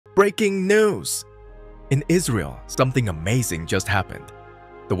Breaking news! In Israel, something amazing just happened.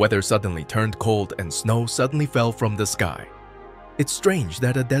 The weather suddenly turned cold and snow suddenly fell from the sky. It's strange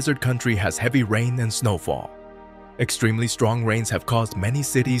that a desert country has heavy rain and snowfall. Extremely strong rains have caused many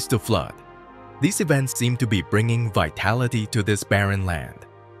cities to flood. These events seem to be bringing vitality to this barren land.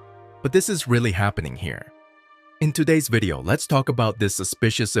 But this is really happening here. In today's video, let's talk about this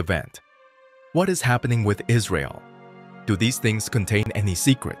suspicious event. What is happening with Israel? Do these things contain any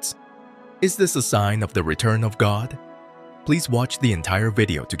secrets? Is this a sign of the return of God? Please watch the entire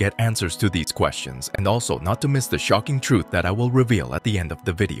video to get answers to these questions and also not to miss the shocking truth that I will reveal at the end of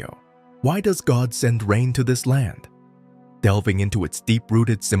the video. Why does God send rain to this land? Delving into its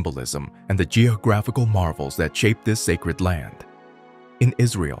deep-rooted symbolism and the geographical marvels that shape this sacred land. In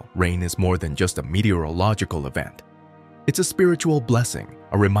Israel, rain is more than just a meteorological event. It's a spiritual blessing,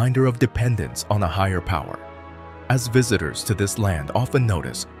 a reminder of dependence on a higher power. As visitors to this land often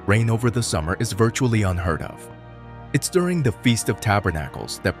notice, rain over the summer is virtually unheard of. It's during the Feast of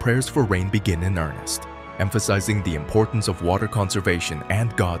Tabernacles that prayers for rain begin in earnest, emphasizing the importance of water conservation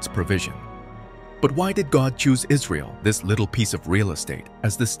and God's provision. But why did God choose Israel, this little piece of real estate,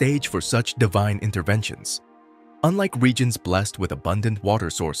 as the stage for such divine interventions? Unlike regions blessed with abundant water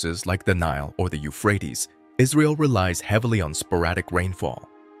sources like the Nile or the Euphrates, Israel relies heavily on sporadic rainfall.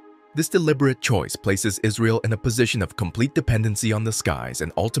 This deliberate choice places Israel in a position of complete dependency on the skies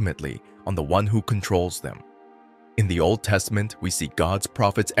and ultimately on the one who controls them. In the Old Testament, we see God's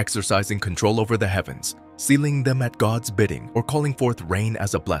prophets exercising control over the heavens, sealing them at God's bidding or calling forth rain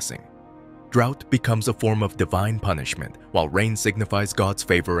as a blessing. Drought becomes a form of divine punishment, while rain signifies God's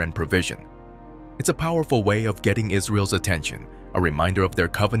favor and provision. It's a powerful way of getting Israel's attention, a reminder of their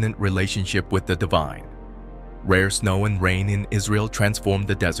covenant relationship with the divine. Rare snow and rain in Israel transformed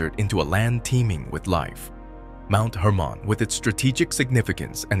the desert into a land teeming with life. Mount Hermon, with its strategic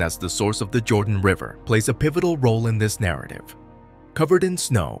significance and as the source of the Jordan River, plays a pivotal role in this narrative. Covered in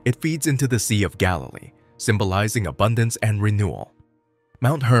snow, it feeds into the Sea of Galilee, symbolizing abundance and renewal.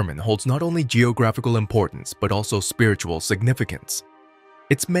 Mount Hermon holds not only geographical importance but also spiritual significance.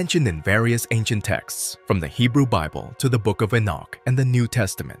 It's mentioned in various ancient texts, from the Hebrew Bible to the Book of Enoch and the New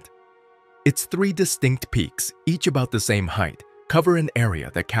Testament. Its three distinct peaks, each about the same height, cover an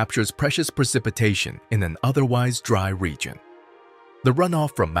area that captures precious precipitation in an otherwise dry region. The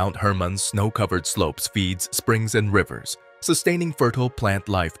runoff from Mount Hermon's snow-covered slopes feeds springs and rivers, sustaining fertile plant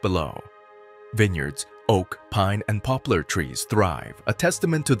life below. Vineyards, oak, pine, and poplar trees thrive, a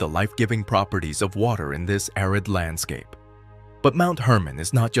testament to the life-giving properties of water in this arid landscape. But Mount Hermon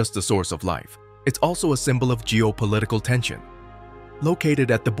is not just a source of life, it's also a symbol of geopolitical tension. Located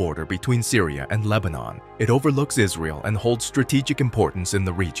at the border between Syria and Lebanon, it overlooks Israel and holds strategic importance in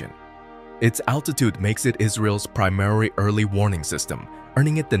the region. Its altitude makes it Israel's primary early warning system,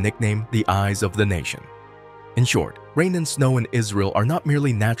 earning it the nickname the Eyes of the Nation. In short, rain and snow in Israel are not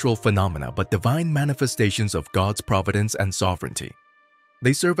merely natural phenomena but divine manifestations of God's providence and sovereignty.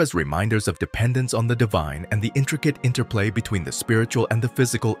 They serve as reminders of dependence on the divine and the intricate interplay between the spiritual and the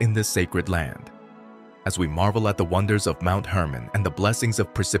physical in this sacred land. As we marvel at the wonders of Mount Hermon and the blessings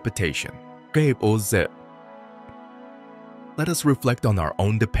of precipitation, let us reflect on our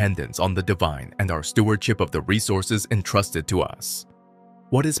own dependence on the divine and our stewardship of the resources entrusted to us.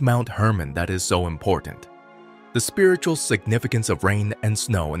 What is Mount Hermon that is so important? The spiritual significance of rain and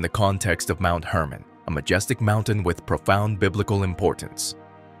snow in the context of Mount Hermon, a majestic mountain with profound biblical importance.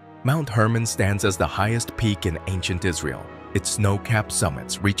 Mount Hermon stands as the highest peak in ancient Israel, its snow-capped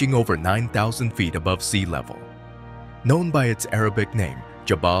summits reaching over 9,000 feet above sea level. Known by its Arabic name,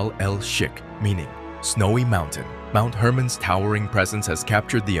 Jabal el-Shik, meaning snowy mountain, Mount Hermon's towering presence has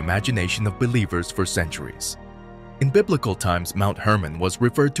captured the imagination of believers for centuries. In biblical times, Mount Hermon was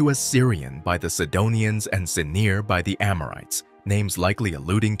referred to as Syrian by the Sidonians and Senir by the Amorites, names likely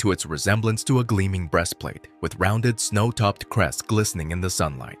alluding to its resemblance to a gleaming breastplate, with rounded snow-topped crests glistening in the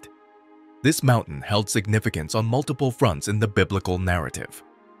sunlight. This mountain held significance on multiple fronts in the biblical narrative.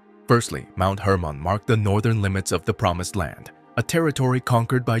 Firstly, Mount Hermon marked the northern limits of the Promised Land, a territory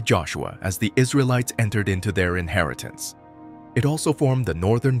conquered by Joshua as the Israelites entered into their inheritance. It also formed the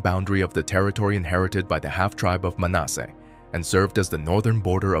northern boundary of the territory inherited by the half-tribe of Manasseh and served as the northern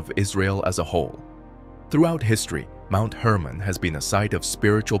border of Israel as a whole. Throughout history, Mount Hermon has been a site of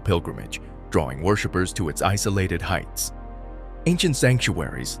spiritual pilgrimage, drawing worshippers to its isolated heights. Ancient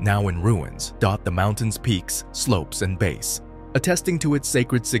sanctuaries, now in ruins, dot the mountain's peaks, slopes, and base, attesting to its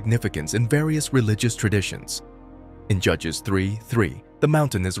sacred significance in various religious traditions. In Judges 3:3, the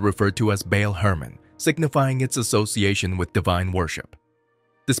mountain is referred to as Baal Hermon, signifying its association with divine worship.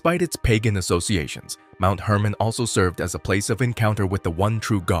 Despite its pagan associations, Mount Hermon also served as a place of encounter with the one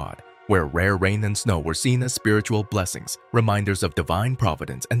true God, where rare rain and snow were seen as spiritual blessings, reminders of divine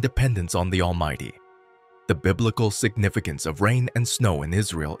providence and dependence on the Almighty. The biblical significance of rain and snow in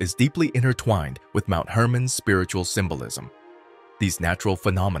Israel is deeply intertwined with Mount Hermon's spiritual symbolism. These natural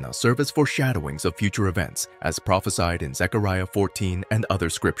phenomena serve as foreshadowings of future events, as prophesied in Zechariah 14 and other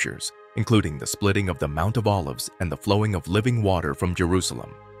scriptures, including the splitting of the Mount of Olives and the flowing of living water from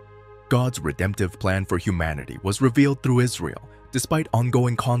Jerusalem. God's redemptive plan for humanity was revealed through Israel, despite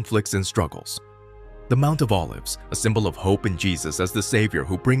ongoing conflicts and struggles. The Mount of Olives, a symbol of hope in Jesus as the Savior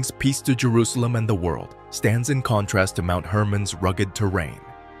who brings peace to Jerusalem and the world, stands in contrast to Mount Hermon's rugged terrain.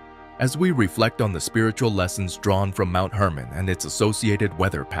 As we reflect on the spiritual lessons drawn from Mount Hermon and its associated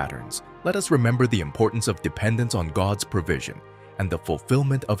weather patterns, let us remember the importance of dependence on God's provision and the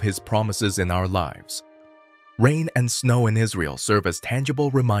fulfillment of His promises in our lives. Rain and snow in Israel serve as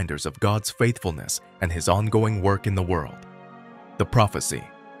tangible reminders of God's faithfulness and His ongoing work in the world. The prophecy.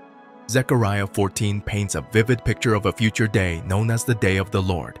 Zechariah 14 paints a vivid picture of a future day known as the Day of the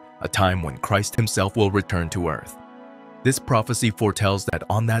Lord, a time when Christ Himself will return to earth. This prophecy foretells that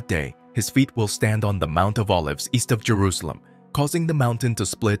on that day, His feet will stand on the Mount of Olives east of Jerusalem, causing the mountain to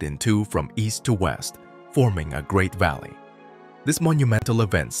split in two from east to west, forming a great valley. This monumental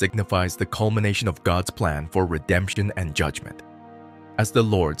event signifies the culmination of God's plan for redemption and judgment. As the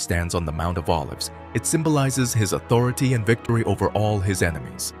Lord stands on the Mount of Olives, it symbolizes His authority and victory over all His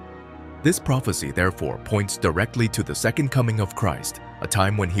enemies. This prophecy, therefore, points directly to the second coming of Christ, a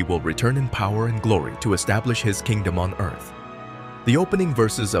time when He will return in power and glory to establish His kingdom on earth. The opening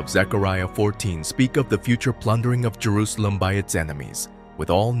verses of Zechariah 14 speak of the future plundering of Jerusalem by its enemies,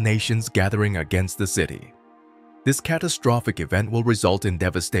 with all nations gathering against the city. This catastrophic event will result in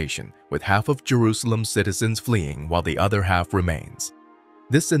devastation, with half of Jerusalem's citizens fleeing while the other half remains.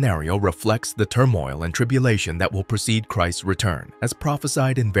 This scenario reflects the turmoil and tribulation that will precede Christ's return, as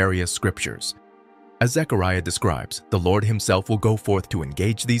prophesied in various scriptures. As Zechariah describes, the Lord Himself will go forth to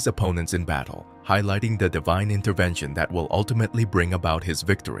engage these opponents in battle, highlighting the divine intervention that will ultimately bring about His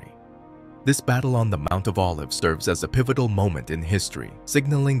victory. This battle on the Mount of Olives serves as a pivotal moment in history,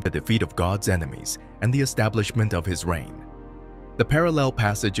 signaling the defeat of God's enemies and the establishment of His reign. The parallel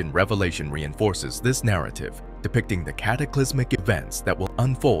passage in Revelation reinforces this narrative, depicting the cataclysmic events that will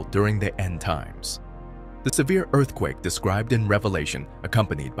unfold during the end times. The severe earthquake described in Revelation,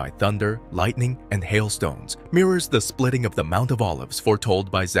 accompanied by thunder, lightning, and hailstones, mirrors the splitting of the Mount of Olives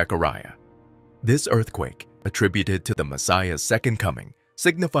foretold by Zechariah. This earthquake, attributed to the Messiah's second coming,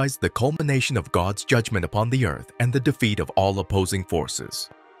 signifies the culmination of God's judgment upon the earth and the defeat of all opposing forces.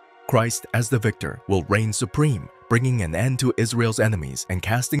 Christ, as the victor, will reign supreme, bringing an end to Israel's enemies and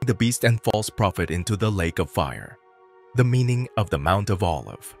casting the beast and false prophet into the lake of fire. The meaning of the Mount of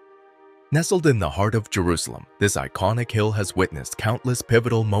Olives. Nestled in the heart of Jerusalem, this iconic hill has witnessed countless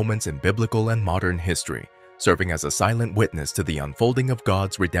pivotal moments in biblical and modern history, serving as a silent witness to the unfolding of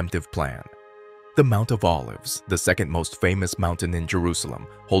God's redemptive plan. The Mount of Olives, the second most famous mountain in Jerusalem,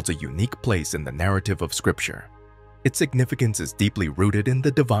 holds a unique place in the narrative of Scripture. Its significance is deeply rooted in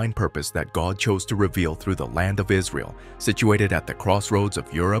the divine purpose that God chose to reveal through the land of Israel, situated at the crossroads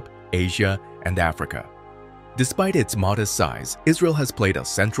of Europe, Asia, and Africa. Despite its modest size, Israel has played a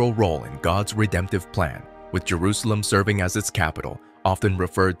central role in God's redemptive plan, with Jerusalem serving as its capital, often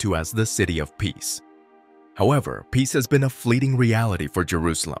referred to as the City of Peace. However, peace has been a fleeting reality for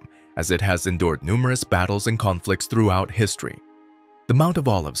Jerusalem, as it has endured numerous battles and conflicts throughout history. The Mount of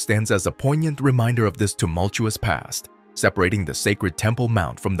Olives stands as a poignant reminder of this tumultuous past, separating the sacred Temple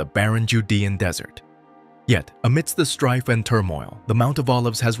Mount from the barren Judean desert. Yet, amidst the strife and turmoil, the Mount of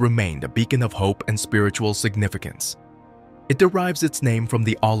Olives has remained a beacon of hope and spiritual significance. It derives its name from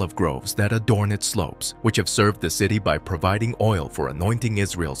the olive groves that adorn its slopes, which have served the city by providing oil for anointing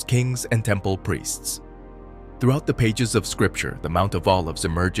Israel's kings and temple priests. Throughout the pages of Scripture, the Mount of Olives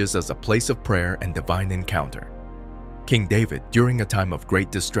emerges as a place of prayer and divine encounter. King David, during a time of great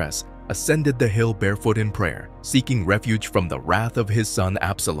distress, ascended the hill barefoot in prayer, seeking refuge from the wrath of his son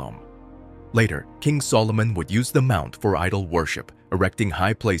Absalom. Later, King Solomon would use the mount for idol worship, erecting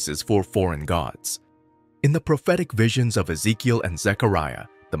high places for foreign gods. In the prophetic visions of Ezekiel and Zechariah,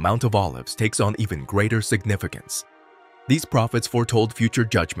 the Mount of Olives takes on even greater significance. These prophets foretold future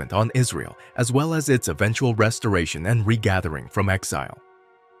judgment on Israel, as well as its eventual restoration and regathering from exile.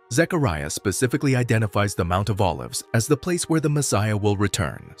 Zechariah specifically identifies the Mount of Olives as the place where the Messiah will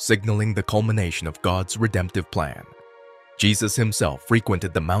return, signaling the culmination of God's redemptive plan. Jesus Himself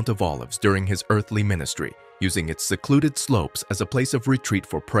frequented the Mount of Olives during His earthly ministry, using its secluded slopes as a place of retreat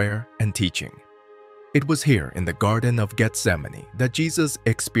for prayer and teaching. It was here in the Garden of Gethsemane that Jesus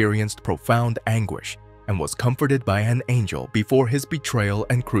experienced profound anguish, and was comforted by an angel before his betrayal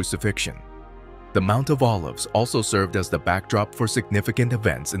and crucifixion. The Mount of Olives also served as the backdrop for significant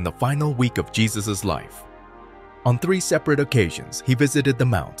events in the final week of Jesus' life. On 3 separate occasions, he visited the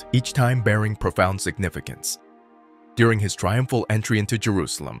mount, each time bearing profound significance. During his triumphal entry into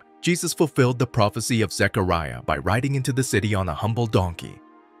Jerusalem, Jesus fulfilled the prophecy of Zechariah by riding into the city on a humble donkey.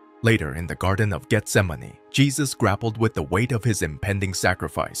 Later, in the Garden of Gethsemane, Jesus grappled with the weight of his impending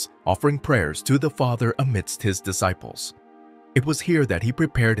sacrifice, offering prayers to the Father amidst his disciples. It was here that he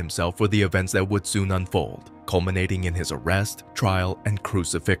prepared himself for the events that would soon unfold, culminating in his arrest, trial, and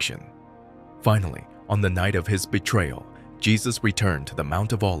crucifixion. Finally, on the night of his betrayal, Jesus returned to the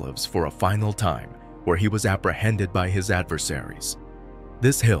Mount of Olives for a final time, where he was apprehended by his adversaries.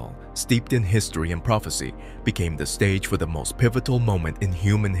 This hill, steeped in history and prophecy, became the stage for the most pivotal moment in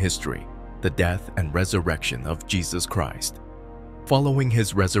human history, the death and resurrection of Jesus Christ. Following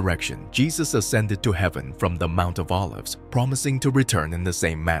his resurrection, Jesus ascended to heaven from the Mount of Olives, promising to return in the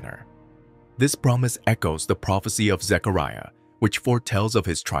same manner. This promise echoes the prophecy of Zechariah, which foretells of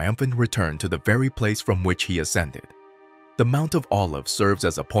his triumphant return to the very place from which he ascended. The Mount of Olives serves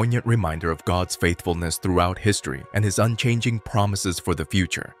as a poignant reminder of God's faithfulness throughout history and his unchanging promises for the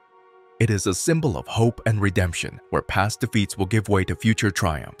future. It is a symbol of hope and redemption, where past defeats will give way to future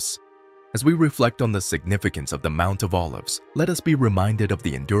triumphs. As we reflect on the significance of the Mount of Olives, let us be reminded of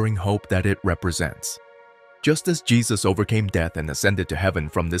the enduring hope that it represents. Just as Jesus overcame death and ascended to heaven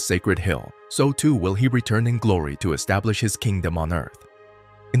from this sacred hill, so too will he return in glory to establish his kingdom on earth.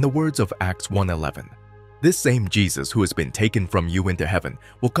 In the words of Acts 1:11, "This same Jesus who has been taken from you into heaven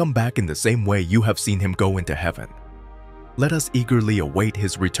will come back in the same way you have seen him go into heaven." Let us eagerly await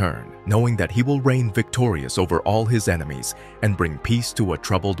his return, knowing that he will reign victorious over all his enemies and bring peace to a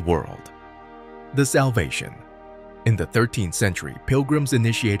troubled world. The Salvation. In the 13th century, pilgrims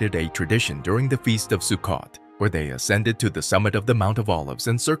initiated a tradition during the Feast of Sukkot, where they ascended to the summit of the Mount of Olives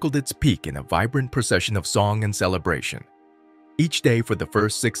and circled its peak in a vibrant procession of song and celebration. Each day for the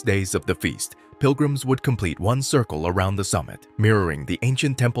first 6 days of the feast, pilgrims would complete one circle around the summit, mirroring the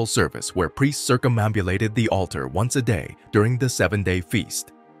ancient temple service where priests circumambulated the altar once a day during the 7-day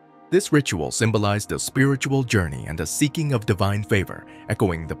feast. This ritual symbolized a spiritual journey and a seeking of divine favor,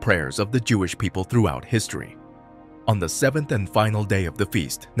 echoing the prayers of the Jewish people throughout history. On the 7th and final day of the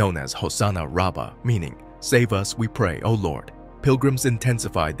feast, known as Hosanna Rabbah, meaning, "Save us, we pray, O Lord," pilgrims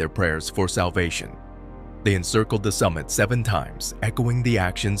intensified their prayers for salvation. They encircled the summit 7 times, echoing the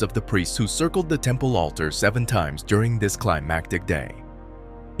actions of the priests who circled the temple altar 7 times during this climactic day.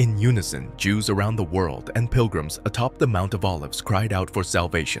 In unison, Jews around the world and pilgrims atop the Mount of Olives cried out for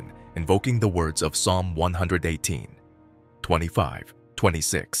salvation, invoking the words of Psalm 118, 25,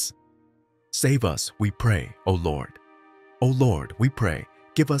 26. "Save us, we pray, O Lord. O Lord, we pray,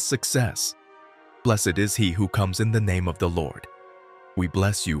 give us success. Blessed is he who comes in the name of the Lord. We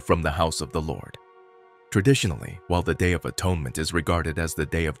bless you from the house of the Lord." Traditionally, while the Day of Atonement is regarded as the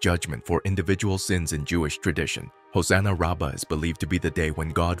day of judgment for individual sins in Jewish tradition, Hosanna Rabbah is believed to be the day when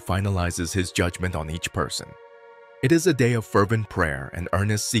God finalizes his judgment on each person. It is a day of fervent prayer and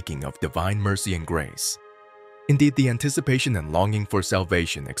earnest seeking of divine mercy and grace. Indeed, the anticipation and longing for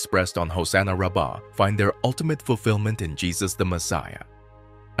salvation expressed on Hosanna Rabbah find their ultimate fulfillment in Jesus the Messiah.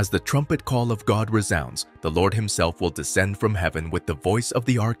 As the trumpet call of God resounds, the Lord himself will descend from heaven with the voice of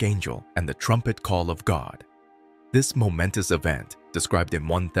the archangel and the trumpet call of God. This momentous event, described in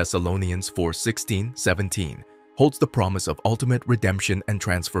 1 Thessalonians 4:16-17, holds the promise of ultimate redemption and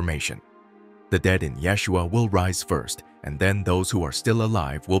transformation. The dead in Yeshua will rise first, and then those who are still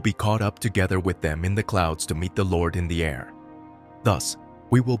alive will be caught up together with them in the clouds to meet the Lord in the air. Thus,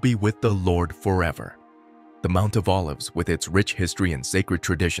 we will be with the Lord forever. The Mount of Olives, with its rich history and sacred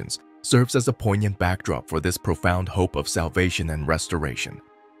traditions, serves as a poignant backdrop for this profound hope of salvation and restoration.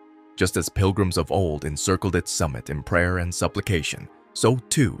 Just as pilgrims of old encircled its summit in prayer and supplication, so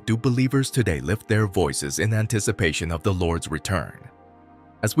too do believers today lift their voices in anticipation of the Lord's return.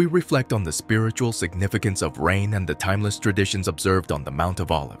 As we reflect on the spiritual significance of rain and the timeless traditions observed on the Mount of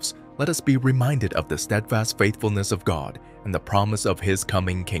Olives, let us be reminded of the steadfast faithfulness of God and the promise of his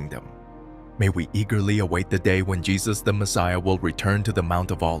coming kingdom. May we eagerly await the day when Jesus the Messiah will return to the Mount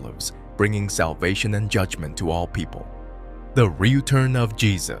of Olives, bringing salvation and judgment to all people. The return of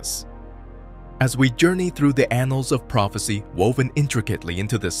Jesus. As we journey through the annals of prophecy woven intricately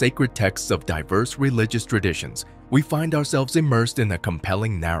into the sacred texts of diverse religious traditions, we find ourselves immersed in a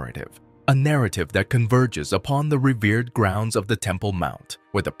compelling narrative, a narrative that converges upon the revered grounds of the Temple Mount,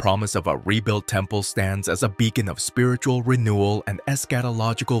 where the promise of a rebuilt temple stands as a beacon of spiritual renewal and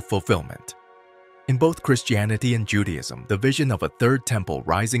eschatological fulfillment. In both Christianity and Judaism, the vision of a third temple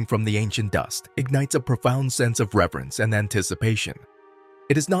rising from the ancient dust ignites a profound sense of reverence and anticipation.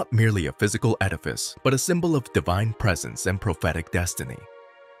 It is not merely a physical edifice, but a symbol of divine presence and prophetic destiny,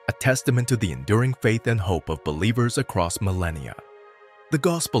 a testament to the enduring faith and hope of believers across millennia. The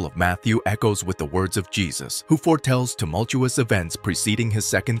Gospel of Matthew echoes with the words of Jesus, who foretells tumultuous events preceding his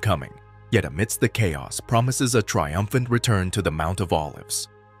second coming, yet amidst the chaos promises a triumphant return to the Mount of Olives.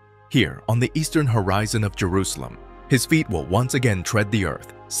 Here, on the eastern horizon of Jerusalem, his feet will once again tread the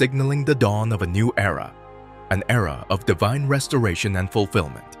earth, signaling the dawn of a new era, an era of divine restoration and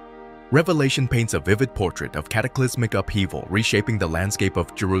fulfillment. Revelation paints a vivid portrait of cataclysmic upheaval reshaping the landscape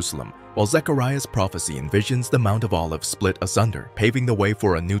of Jerusalem, while Zechariah's prophecy envisions the Mount of Olives split asunder, paving the way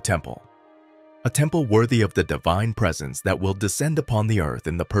for a new temple. A temple worthy of the divine presence that will descend upon the earth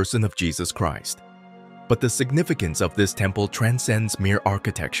in the person of Jesus Christ. But the significance of this temple transcends mere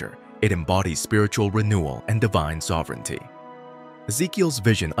architecture. It embodies spiritual renewal and divine sovereignty. Ezekiel's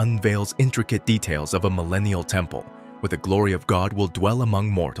vision unveils intricate details of a millennial temple, where the glory of God will dwell among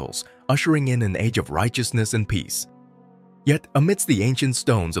mortals, ushering in an age of righteousness and peace. Yet, amidst the ancient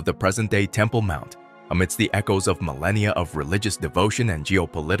stones of the present-day Temple Mount, amidst the echoes of millennia of religious devotion and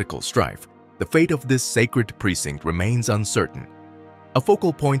geopolitical strife, the fate of this sacred precinct remains uncertain, a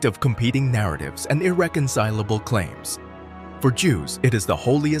focal point of competing narratives and irreconcilable claims. For Jews, it is the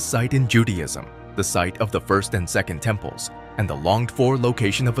holiest site in Judaism, the site of the first and second temples, and the longed-for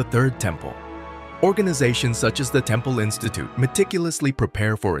location of a third temple. Organizations such as the Temple Institute meticulously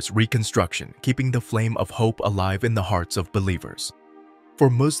prepare for its reconstruction, keeping the flame of hope alive in the hearts of believers. For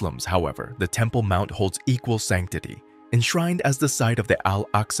Muslims, however, the Temple Mount holds equal sanctity, enshrined as the site of the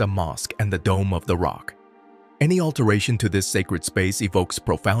Al-Aqsa Mosque and the Dome of the Rock. Any alteration to this sacred space evokes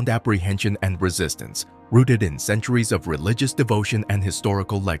profound apprehension and resistance, rooted in centuries of religious devotion and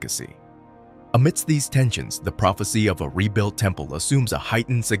historical legacy. Amidst these tensions, the prophecy of a rebuilt temple assumes a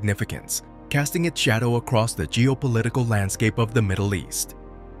heightened significance, casting its shadow across the geopolitical landscape of the Middle East.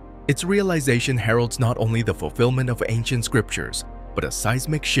 Its realization heralds not only the fulfillment of ancient scriptures, but a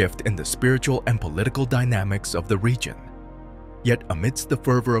seismic shift in the spiritual and political dynamics of the region. Yet amidst the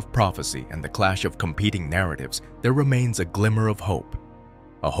fervor of prophecy and the clash of competing narratives, there remains a glimmer of hope.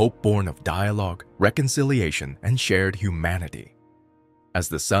 A hope born of dialogue, reconciliation, and shared humanity. As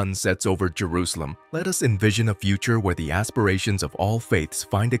the sun sets over Jerusalem, let us envision a future where the aspirations of all faiths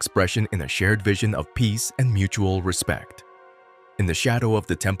find expression in a shared vision of peace and mutual respect. In the shadow of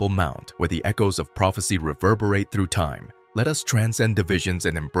the Temple Mount, where the echoes of prophecy reverberate through time, let us transcend divisions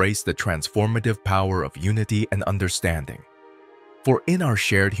and embrace the transformative power of unity and understanding. For in our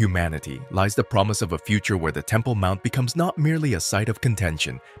shared humanity lies the promise of a future where the Temple Mount becomes not merely a site of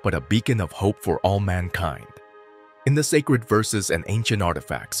contention, but a beacon of hope for all mankind. In the sacred verses and ancient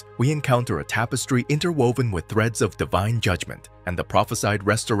artifacts, we encounter a tapestry interwoven with threads of divine judgment and the prophesied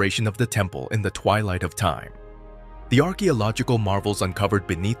restoration of the temple in the twilight of time. The archaeological marvels uncovered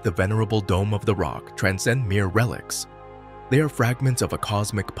beneath the venerable Dome of the Rock transcend mere relics. They are fragments of a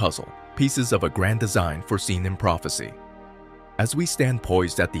cosmic puzzle, pieces of a grand design foreseen in prophecy. As we stand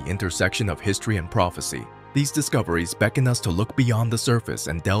poised at the intersection of history and prophecy, these discoveries beckon us to look beyond the surface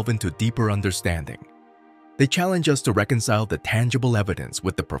and delve into deeper understanding. They challenge us to reconcile the tangible evidence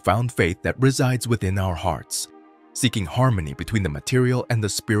with the profound faith that resides within our hearts, seeking harmony between the material and the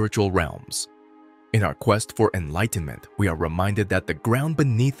spiritual realms. In our quest for enlightenment, we are reminded that the ground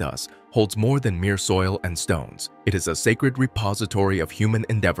beneath us holds more than mere soil and stones. It is a sacred repository of human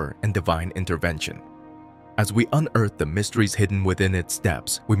endeavor and divine intervention. As we unearth the mysteries hidden within its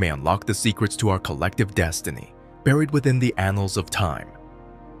depths, we may unlock the secrets to our collective destiny, buried within the annals of time.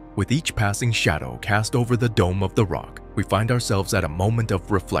 With each passing shadow cast over the Dome of the Rock, we find ourselves at a moment of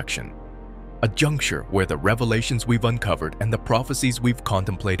reflection, a juncture where the revelations we've uncovered and the prophecies we've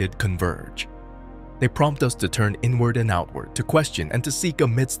contemplated converge. They prompt us to turn inward and outward, to question and to seek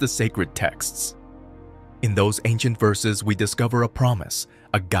amidst the sacred texts. In those ancient verses, we discover a promise,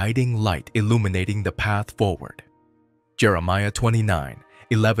 a guiding light illuminating the path forward. Jeremiah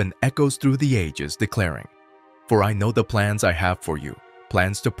 29:11 echoes through the ages, declaring, "For I know the plans I have for you,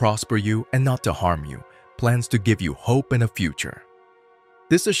 plans to prosper you and not to harm you, plans to give you hope and a future."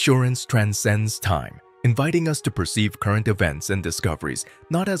 This assurance transcends time, inviting us to perceive current events and discoveries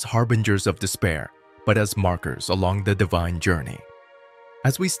not as harbingers of despair, but as markers along the divine journey.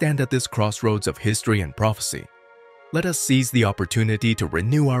 As we stand at this crossroads of history and prophecy, let us seize the opportunity to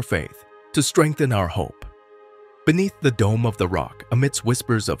renew our faith, to strengthen our hope. Beneath the Dome of the Rock, amidst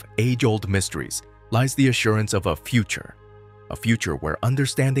whispers of age-old mysteries, lies the assurance of a future where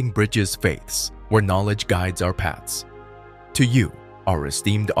understanding bridges faiths, where knowledge guides our paths. To you, our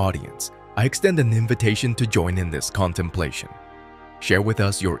esteemed audience, I extend an invitation to join in this contemplation. Share with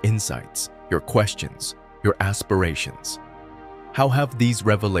us your insights, your questions, your aspirations. How have these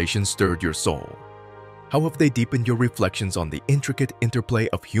revelations stirred your soul? How have they deepened your reflections on the intricate interplay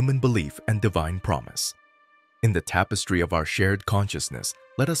of human belief and divine promise? In the tapestry of our shared consciousness,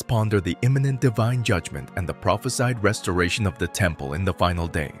 let us ponder the imminent divine judgment and the prophesied restoration of the temple in the final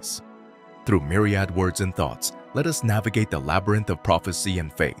days. Through myriad words and thoughts, let us navigate the labyrinth of prophecy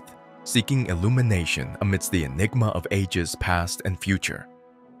and faith, seeking illumination amidst the enigma of ages past and future.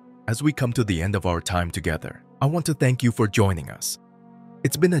 As we come to the end of our time together, I want to thank you for joining us.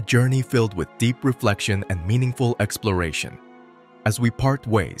 It's been a journey filled with deep reflection and meaningful exploration. As we part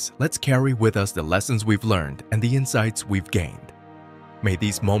ways, let's carry with us the lessons we've learned and the insights we've gained. May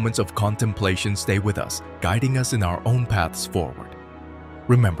these moments of contemplation stay with us, guiding us in our own paths forward.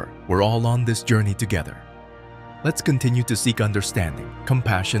 Remember, we're all on this journey together. Let's continue to seek understanding,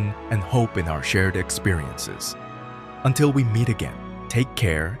 compassion, and hope in our shared experiences. Until we meet again, take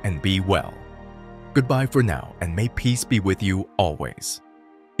care and be well. Goodbye for now, and may peace be with you always.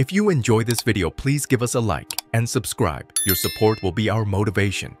 If you enjoy this video, please give us a like and subscribe. Your support will be our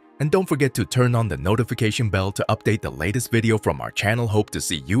motivation. And don't forget to turn on the notification bell to update the latest video from our channel. Hope to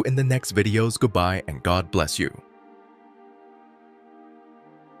see you in the next videos. Goodbye and God bless you.